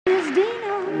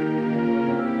Dino,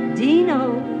 Dino,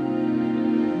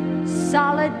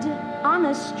 solid,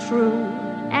 honest, true,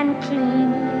 and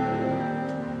clean.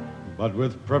 But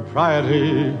with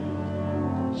propriety,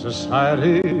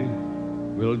 society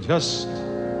will just,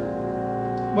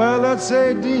 well, let's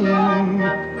say Dean.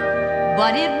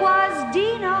 But it was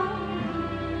Dino,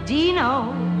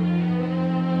 Dino,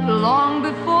 long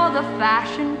before the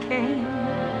fashion came.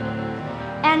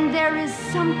 And there is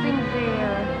something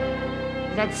there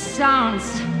that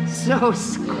sounds so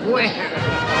square.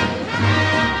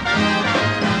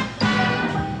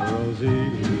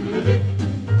 Rosie,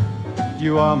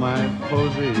 you are my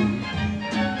posy.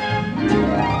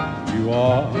 You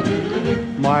are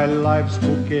my life's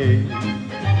bouquet.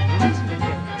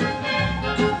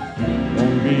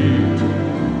 Don't be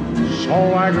so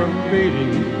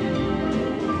aggravating,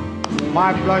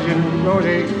 my blushing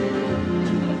Rosie,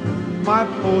 my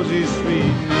posy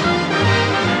sweet.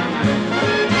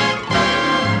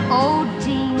 Oh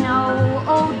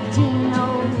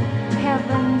Dino,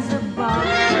 heavens above.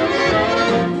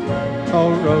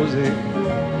 Oh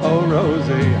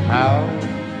Rosie, how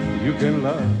you can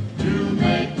love.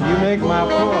 You make my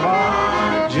poor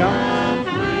heart jump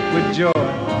with joy.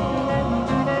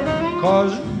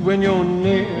 'Cause when you're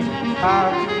near,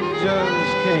 I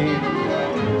just can't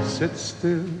sit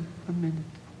still a minute.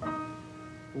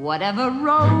 Whatever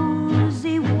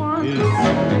Rosie wants,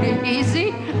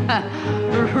 easy,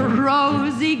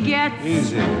 Rosie gets.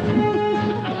 Easy.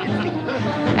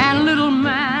 And little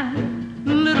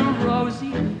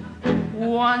Rosie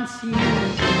wants you.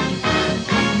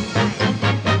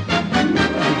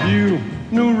 If you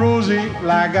knew Rosie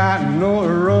like I know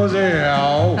Rosie,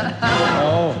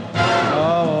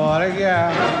 what a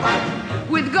gal.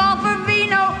 With golfer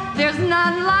Vino, there's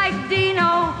none like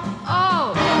Dino.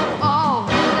 Oh,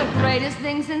 the greatest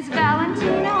thing since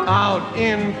Valentino. Out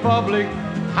in public,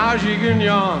 how she can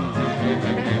yawn.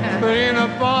 But in a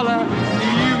parlor,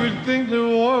 you would think the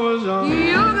war was on.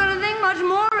 You're gonna think much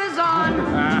more is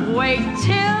on. Wait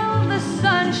till the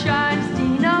sun shines,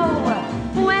 Dino,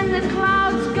 when the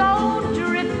clouds go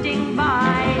drifting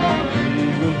by. You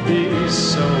will be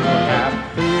so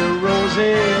happy,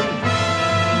 Rosie.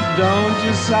 Don't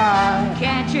you sigh.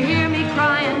 Can't you hear me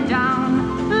crying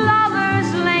down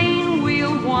Lover's Lane?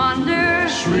 We'll wander.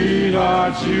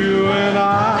 Sweetheart, you and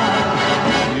I.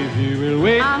 If you will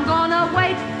wait, I'm gonna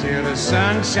wait till the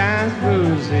sun shines,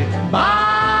 Rosie.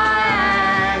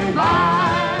 By and by.